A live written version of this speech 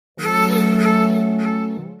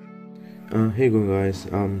Hey guys,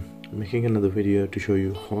 making another video to show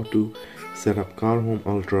you how to set up Car Home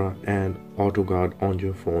Ultra and Autoguard on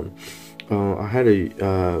your phone. I had a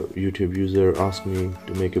YouTube user ask me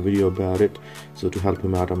to make a video about it, so to help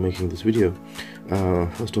him out I'm making this video.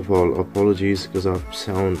 First of all, apologies because I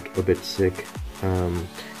sound a bit sick, and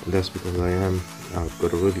that's because I've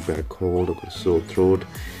got a really bad cold, I've got a sore throat,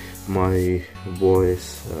 my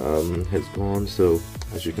voice has gone, so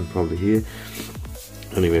as you can probably hear.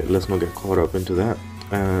 Anyway, let's not get caught up into that,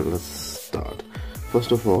 and let's start.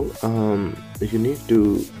 First of all, you need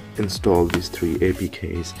to install these 3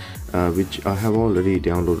 APKs, which I have already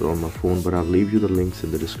downloaded on my phone, but I'll leave you the links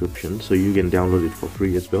in the description so you can download it for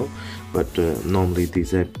free as well. But normally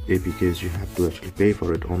these APKs you have to actually pay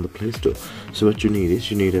for it on the Play Store. So what you need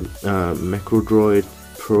is a Droid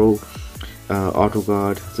PRO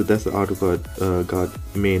Autoguard. So that's the Autoguard guard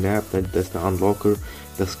main app, that's the unlocker,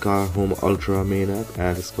 the Car Home Ultra main app,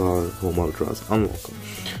 and the Car Home Ultra's unlocker.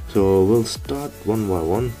 So we'll start one by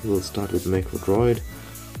one. We'll start with Droid.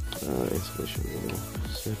 Installation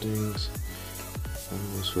settings,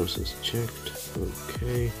 sources checked.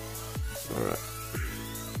 Okay, alright.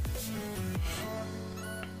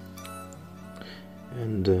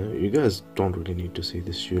 And you guys don't really need to see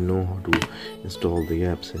this, you know how to install the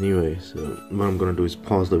apps anyway, so what I'm gonna do is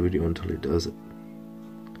pause the video until it does it.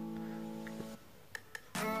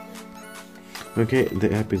 Okay,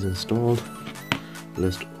 the app is installed.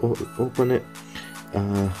 Let's open it.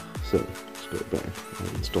 So let's go back and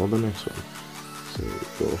install the next one. So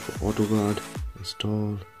go for Autoguard,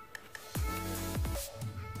 install.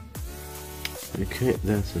 Okay,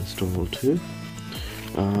 that's installed too.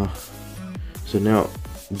 So now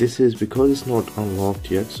this is because it's not unlocked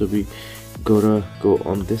yet, so we gotta go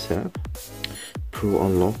on this app, Pro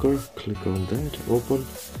Unlocker, click on that, open.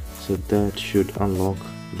 So that should unlock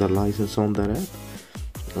the license on that app,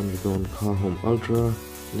 and we go on Car Home Ultra,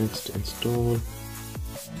 next install.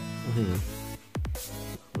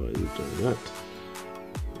 Why is it doing that?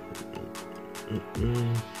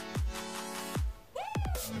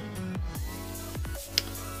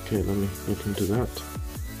 Okay, let me look into that.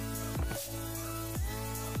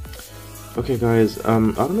 Okay guys, I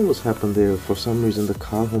don't know what's happened there. For some reason the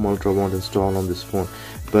Car Home Ultra won't install on this phone,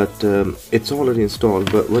 but it's already installed.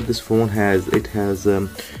 But what this phone has, it has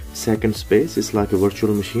second space. It's like a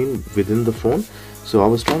virtual machine within the phone. So I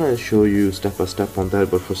was trying to show you step by step on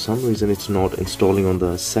that, but for some reason it's not installing on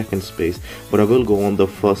the second space. But I will go on the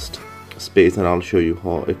first space and I'll show you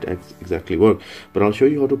how it exactly works. But I'll show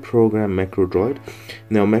you how to program Droid.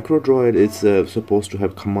 Now Droid is supposed to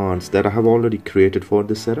have commands that I have already created for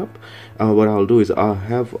this setup. What I'll do is I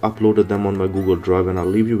have uploaded them on my Google Drive, and I'll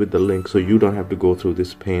leave you with the link so you don't have to go through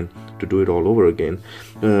this pain to do it all over again.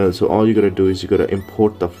 So all you gotta do is you gotta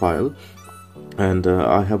import the file, and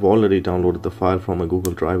I have already downloaded the file from my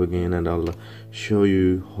Google Drive again, and I'll show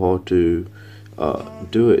you how to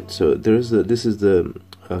do it. So this is the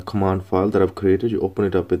command file that I've created. You open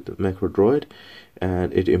it up with Droid,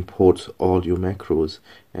 and it imports all your macros,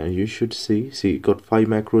 and you should see got 5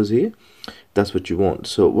 macros here. That's what you want.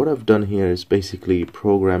 So what I've done here is basically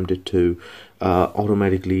programmed it to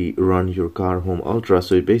automatically run your Car Home Ultra.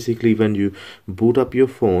 So basically when you boot up your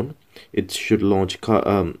phone, it should launch Car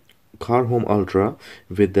Home Ultra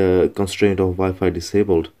with the constraint of Wi-Fi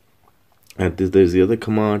disabled. And there's the other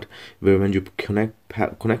command where when you connect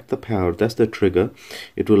the power, that's the trigger.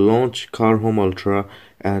 It will launch Car Home Ultra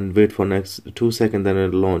and wait for next 2 seconds, then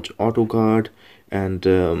it'll launch Autoguard. And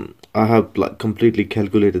I have completely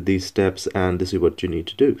calculated these steps, and this is what you need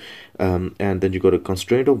to do. And then you got a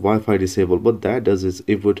constraint of Wi-Fi disabled. What that does is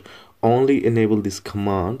it would only enable this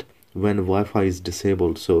command when Wi-Fi is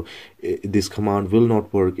disabled. So this command will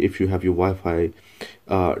not work if you have your Wi-Fi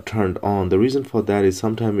turned on. The reason for that is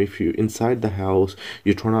sometimes if you inside the house,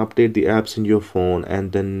 you're trying to update the apps in your phone,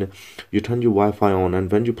 and then you turn your Wi-Fi on,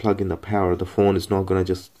 and when you plug in the power, the phone is not gonna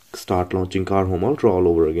just start launching Car Home Ultra all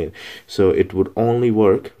over again. So it would only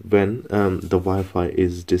work when the Wi-Fi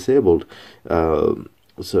is disabled.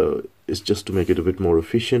 So it's just to make it a bit more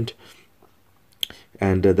efficient.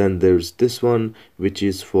 And then there's this one, which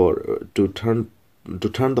is for to turn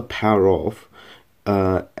the power off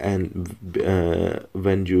and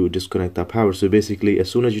when you disconnect the power. So basically as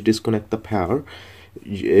soon as you disconnect the power,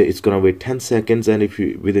 it's gonna wait 10 seconds, and if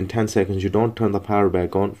you within 10 seconds you don't turn the power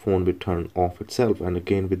back on, phone will turn off itself. And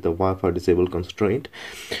again with the Wi-Fi disabled constraint,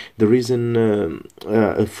 the reason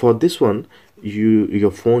for this one,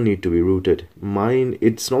 your phone need to be rooted. Mine,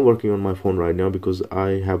 it's not working on my phone right now because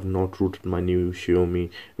I have not rooted my new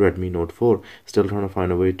Xiaomi Redmi Note 4. Still trying to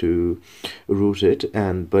find a way to root it.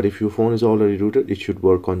 But if your phone is already rooted, it should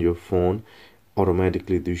work on your phone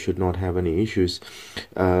automatically. You should not have any issues,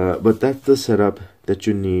 but that's the setup that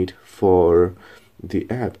you need for the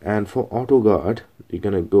app. And for Autoguard, you're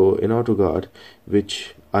gonna go in Autoguard,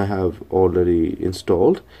 which I have already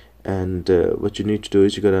installed, and what you need to do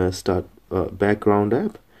is you're gonna start background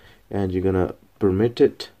app, and you're gonna permit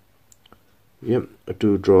it, yep,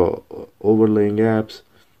 to draw overlaying apps.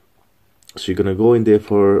 So you're gonna go in there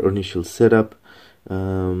for initial setup,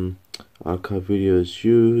 archive videos,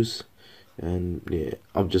 use, and yeah,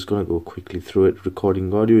 I'm just gonna go quickly through it.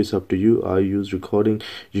 Recording audio is up to you. I use recording.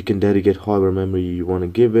 You can dedicate however memory you want to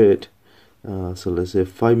give it. So let's say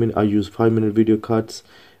 5 minute. I use 5-minute video cuts.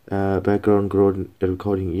 Background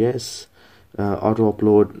recording, yes. Auto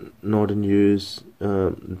upload, not in use.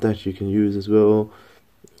 That you can use as well.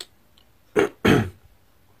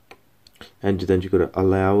 And then you gotta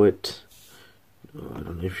allow it. I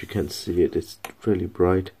don't know if you can see it. It's really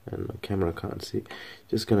bright, and my camera can't see.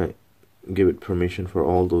 Just gonna give it permission for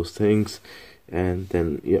all those things, and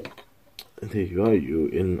then yep, there you are, you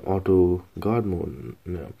in Autoguard mode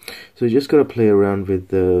now. So you just gotta play around with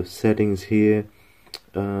the settings here.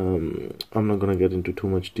 I'm not gonna get into too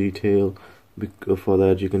much detail. For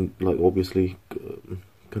that, you can like obviously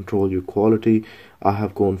control your quality. I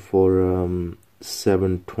have gone for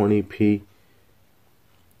 720p,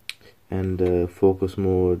 and focus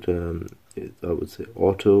mode I would say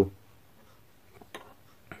auto,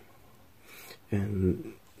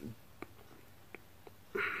 and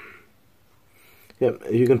yeah,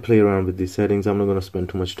 you can play around with these settings. I'm not going to spend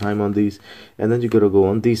too much time on these. And then you gotta go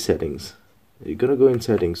on these settings. You're gonna go in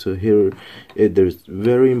settings. So here there's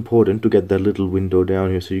very important to get that little window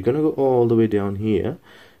down here. So you're gonna go all the way down here,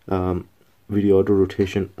 video auto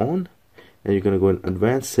rotation on, and you're gonna go in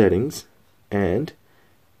advanced settings and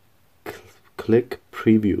click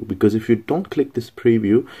preview, because if you don't click this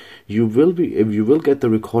preview, you will get the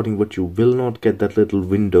recording, but you will not get that little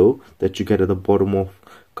window that you get at the bottom of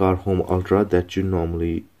Car Home Ultra that you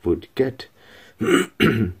normally would get.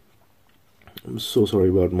 I'm so sorry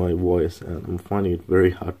about my voice, and I'm finding it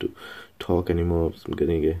very hard to talk anymore. I'm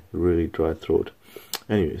getting a really dry throat.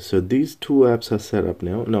 Anyway, so these two apps are set up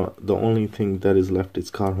now. Now the only thing that is left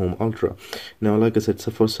is Car Home Ultra. Now like I said,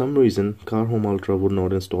 so for some reason Car Home Ultra would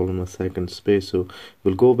not install on my second space, so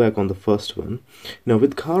we'll go back on the first one. Now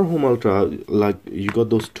with Car Home Ultra, like you got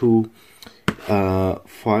those two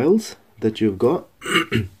files that you've got.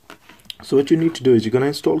 So what you need to do is you're gonna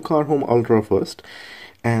install Car Home Ultra first,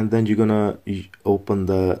 and then you're gonna open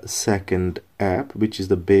the second app, which is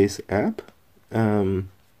the base app.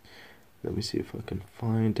 Let me see if I can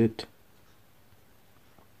find it.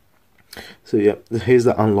 So yeah, here's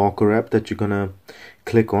the unlocker app that you're gonna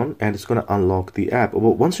click on, and it's gonna unlock the app. But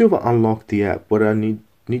once you've unlocked the app, what I need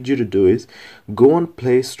you to do is go on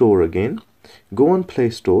Play Store again. Go on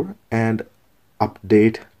Play Store and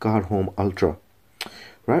update Car Home Ultra,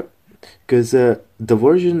 right? Because the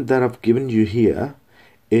version that I've given you here,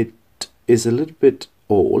 it is a little bit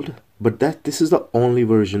old, but this is the only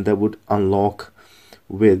version that would unlock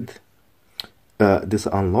with this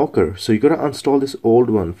unlocker. So you gotta install this old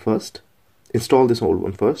one first. Install this old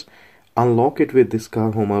one first. Unlock it with this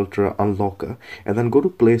Car Home Ultra unlocker, and then go to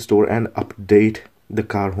Play Store and update the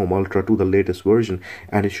Car Home Ultra to the latest version,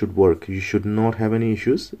 and it should work. You should not have any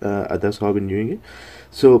issues. That's how I've been doing it.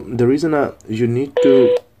 So the reason you need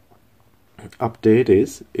to update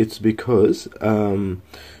is it's because oh,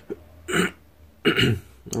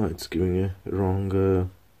 it's giving a wrong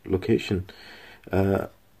location.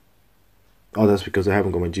 Oh, that's because I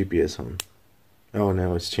haven't got my GPS on. Oh,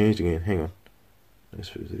 now it's changed again. Hang on. That's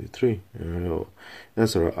 53. Oh,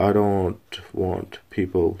 that's alright. I don't want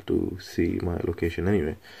people to see my location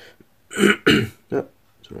anyway. That's the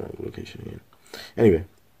wrong location again. Anyway.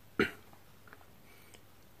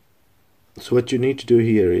 So what you need to do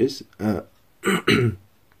here is oh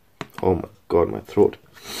my god, my throat.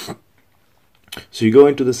 So you go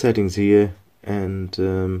into the settings here, and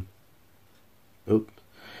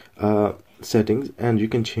settings, and you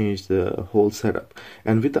can change the whole setup.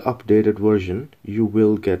 And with the updated version, you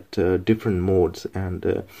will get different modes, and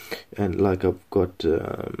like I've got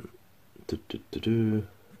the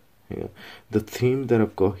theme that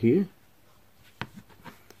I've got here.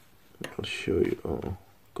 I'll show you. Oh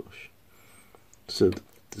gosh. So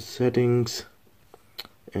the settings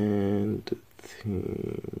and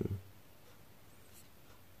theme,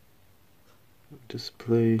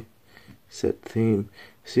 display, set theme.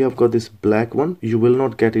 See, I've got this black one. You will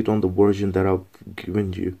not get it on the version that I've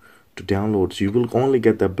given you to download. So you will only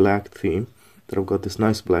get the black theme. That I've got this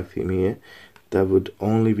nice black theme here. That would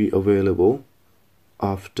only be available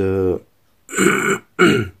after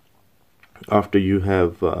after you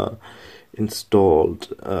have installed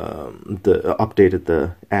the updated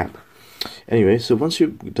the app. Anyway, so once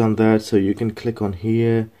you've done that, so you can click on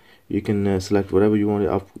here, you can select whatever you want.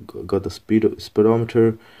 I've got the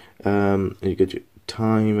speedometer, you get your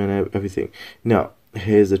time and everything. Now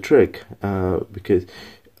here's the trick, because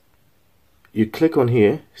you click on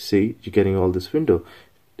here, see, you're getting all this window,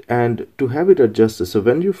 and to have it adjusted, so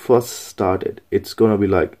when you first start it, it's gonna be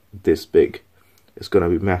like this big, it's gonna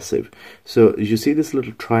be massive. So you see this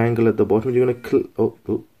little triangle at the bottom, you're gonna click, oh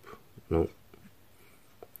no,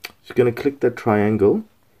 you're gonna click that triangle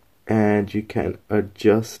and you can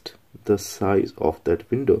adjust the size of that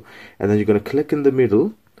window, and then you're gonna click in the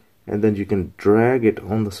middle and then you can drag it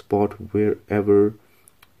on the spot wherever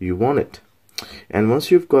you want it. And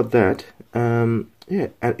once you've got that, yeah,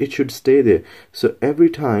 and it should stay there. So every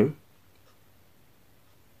time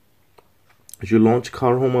you launch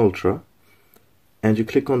Car Home Ultra and you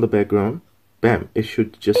click on the background, bam, it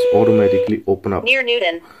should just automatically open up near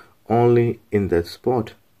Newton only in that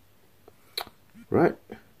spot, right?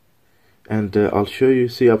 And I'll show you.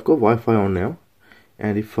 See, I've got Wi-Fi on now,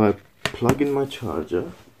 and if I plug in my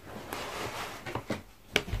charger,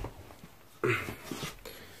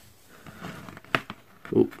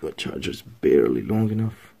 oh, my charger's barely long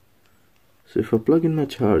enough. So if I plug in my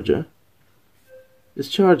charger, it's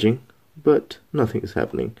charging, but nothing is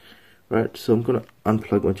happening, right? So I'm gonna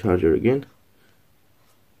unplug my charger again,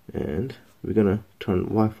 and we're gonna turn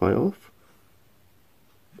Wi-Fi off,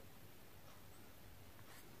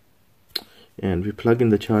 and we plug in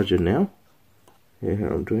the charger now. Here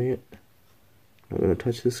I'm doing it. I'm gonna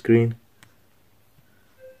touch the screen.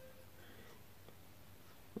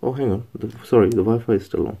 Oh, hang on. Sorry, the Wi-Fi is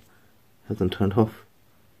still on. Hasn't turned off.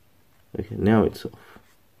 Okay, now it's off.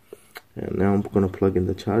 And now I'm gonna plug in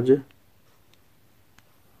the charger.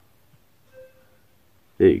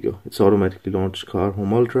 There you go. It's automatically launched Car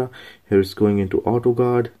Home Ultra. Here it's going into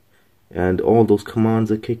Autoguard, and all those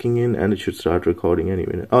commands are kicking in, and it should start recording any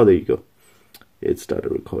minute. Oh, there you go. It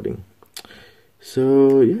started recording.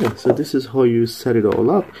 So yeah, so this is how you set it all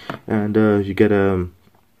up, and you get a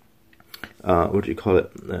what do you call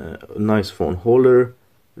it, a nice phone holder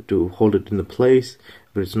to hold it in the place,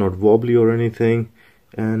 but it's not wobbly or anything.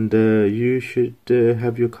 And you should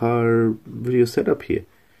have your car video set up here.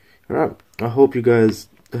 Alright, I hope you guys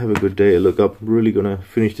have a good day. Look, I'm really gonna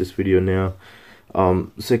finish this video now.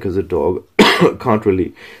 Sick as a dog. Can't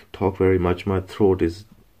really talk very much. My throat is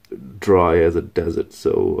dry as a desert,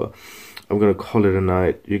 so I'm gonna call it a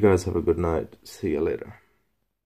night. You guys have a good night. See you later.